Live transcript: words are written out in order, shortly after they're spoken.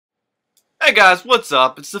Hey guys, what's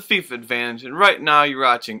up? It's the FIFA Advantage, and right now you're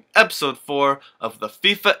watching episode 4 of the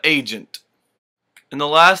FIFA Agent. In the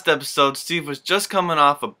last episode, Steve was just coming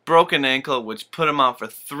off a broken ankle which put him out for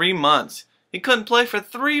 3 months. He couldn't play for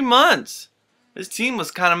 3 months! His team was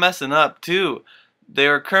kind of messing up too.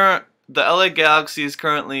 The LA Galaxy is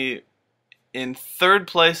currently in 3rd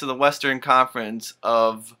place of the Western Conference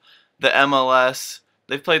of the MLS.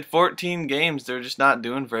 They've played 14 games, they're just not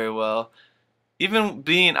doing very well. Even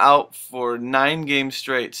being out for 9 games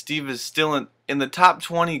straight, Steve is still in the top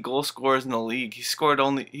 20 goal scorers in the league. He scored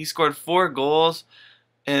 4 goals,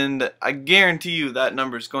 and I guarantee you that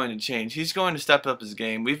number is going to change. He's going to step up his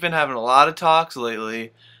game. We've been having a lot of talks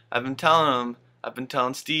lately. I've been telling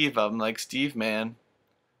Steve, I'm like, Steve, man,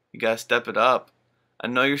 you gotta step it up. I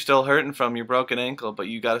know you're still hurting from your broken ankle, but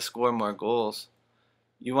you gotta score more goals.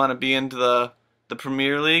 You want to be into the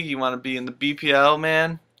Premier League? You want to be in the BPL,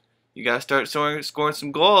 man? You gotta start scoring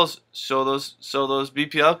some goals. Show those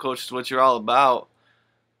BPL coaches what you're all about.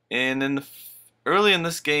 And early in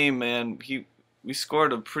this game, man, we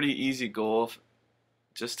scored a pretty easy goal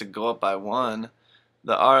just to go up by 1.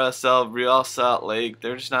 The RSL Real Salt Lake,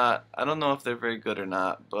 they're just not. I don't know if they're very good or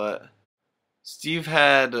not, but Steve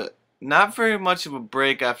had not very much of a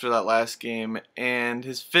break after that last game, and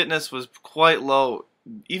his fitness was quite low,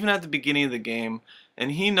 even at the beginning of the game,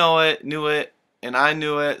 and he knew it. And I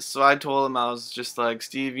knew it, so I told him, I was just like,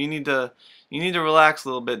 Steve, you need to relax a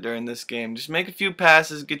little bit during this game. Just make a few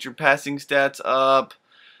passes, get your passing stats up.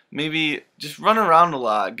 Maybe just run around a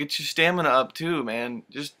lot. Get your stamina up too, man.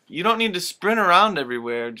 You don't need to sprint around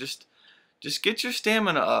everywhere. Just get your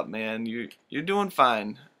stamina up, man. You're doing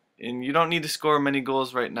fine. And you don't need to score many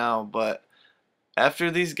goals right now, but after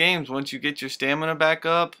these games, once you get your stamina back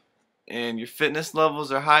up and your fitness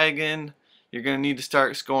levels are high again, you're going to need to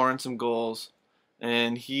start scoring some goals.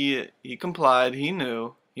 And he complied. He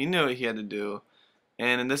knew what he had to do.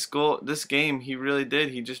 And in this game, he really did.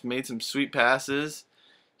 He just made some sweet passes.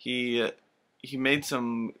 He made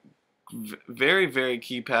some very, very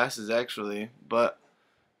key passes actually. But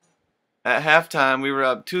at halftime, we were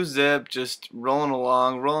up 2-0, just rolling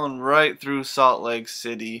along, rolling right through Salt Lake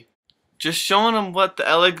City, just showing them what the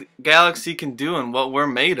LA Galaxy can do and what we're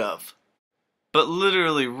made of. But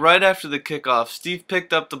literally, right after the kickoff, Steve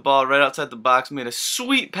picked up the ball right outside the box, made a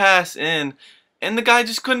sweet pass in, and the guy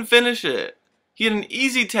just couldn't finish it. He had an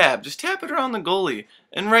easy tap, just tap it around the goalie.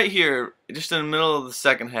 And right here, just in the middle of the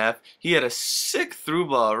second half, he had a sick through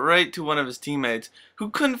ball right to one of his teammates who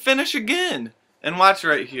couldn't finish again. And watch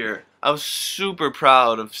right here. I was super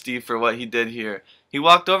proud of Steve for what he did here. He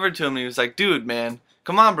walked over to him and he was like, dude, man,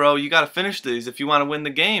 come on, bro, you got to finish these if you want to win the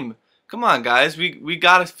game. Come on, guys, we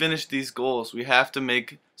gotta finish these goals. We have to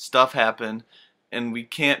make stuff happen, and we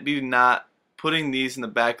can't be not putting these in the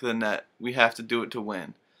back of the net. We have to do it to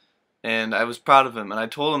win. And I was proud of him, and I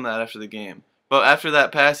told him that after the game. But after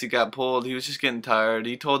that pass, he got pulled. He was just getting tired.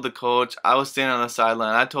 He told the coach. I was standing on the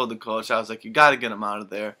sideline. I told the coach. I was like, you gotta get him out of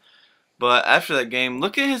there. But after that game,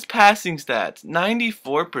 look at his passing stats.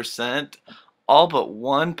 94%, all but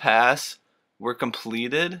 1 pass were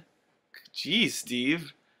completed. Jeez,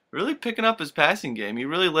 Steve. Really picking up his passing game. He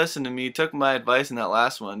really listened to me. He took my advice in that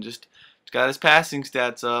last one. Just got his passing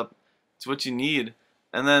stats up. It's what you need.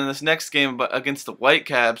 And then this next game against the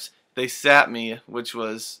Whitecaps, they sat me, which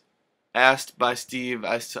was asked by Steve.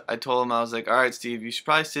 I told him, I was like, all right, Steve, you should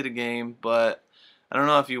probably sit a game, but I don't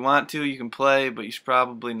know if you want to. You can play, but you should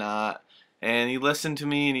probably not. And he listened to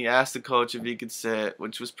me, and he asked the coach if he could sit,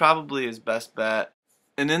 which was probably his best bet.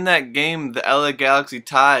 And in that game, the LA Galaxy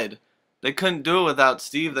tied. They couldn't do it without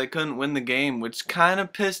Steve. They couldn't win the game, which kind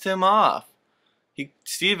of pissed him off.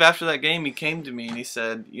 Steve, after that game, he came to me and he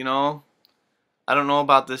said, you know, I don't know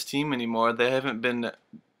about this team anymore. They haven't been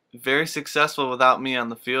very successful without me on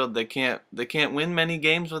the field. They can't win many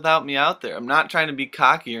games without me out there. I'm not trying to be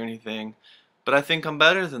cocky or anything, but I think I'm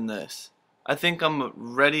better than this. I think I'm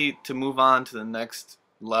ready to move on to the next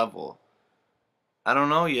level. I don't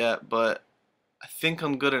know yet, but I think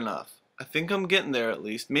I'm good enough. I think I'm getting there at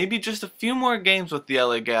least. Maybe just a few more games with the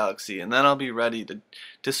LA Galaxy, and then I'll be ready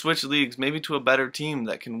to switch leagues, maybe to a better team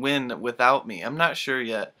that can win without me. I'm not sure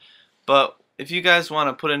yet. But if you guys want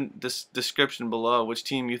to put in this description below which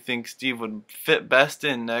team you think Steve would fit best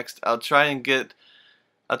in next, I'll try and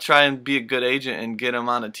be a good agent and get him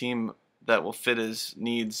on a team that will fit his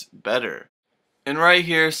needs better. And right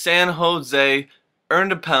here, San Jose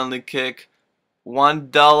earned a penalty kick.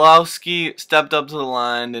 Wondolowski stepped up to the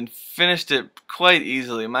line and finished it quite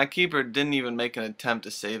easily. My keeper didn't even make an attempt to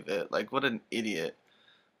save it. Like, what an idiot.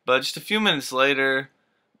 But just a few minutes later,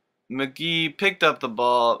 McGee picked up the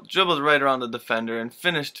ball, dribbled right around the defender, and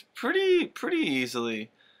finished pretty easily.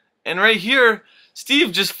 And right here,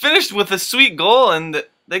 Steve just finished with a sweet goal, and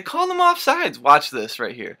they called him offsides. Watch this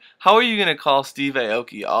right here. How are you gonna call Steve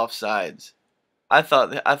Aoki offsides? I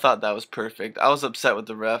thought that was perfect. I was upset with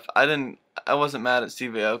the ref. I wasn't mad at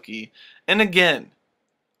Steve Aoki. And again,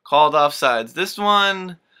 called offsides. This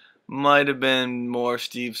one might have been more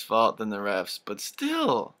Steve's fault than the refs, but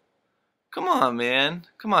still. Come on, man.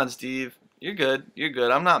 Come on, Steve. You're good. You're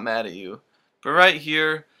good. I'm not mad at you. But right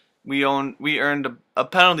here, we earned a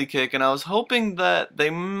penalty kick, and I was hoping that they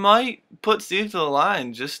might put Steve to the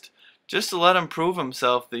line just to let him prove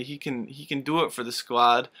himself that he can do it for the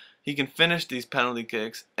squad. He can finish these penalty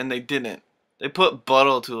kicks, and they didn't. They put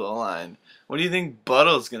Buttle to the line. What do you think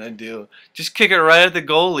Buttle's gonna do? Just kick it right at the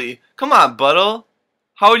goalie. Come on, Buttle.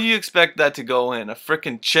 How would you expect that to go in? A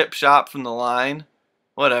frickin' chip shot from the line?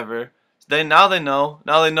 Whatever. Now they know.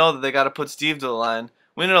 Now they know that they got to put Steve to the line.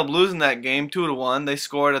 We ended up losing that game 2-1. They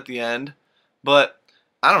scored at the end, but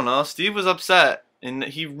I don't know. Steve was upset, and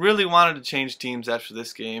he really wanted to change teams after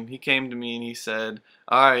this game. He came to me and he said,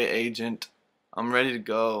 "All right, agent, I'm ready to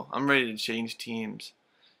go. I'm ready to change teams."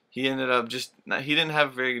 He ended up he didn't have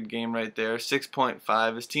a very good game right there.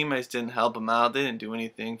 6.5. His teammates didn't help him out. They didn't do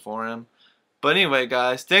anything for him. But anyway,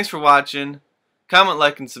 guys, thanks for watching. Comment,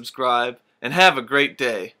 like, and subscribe, and have a great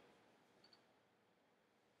day.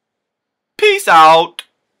 Peace out.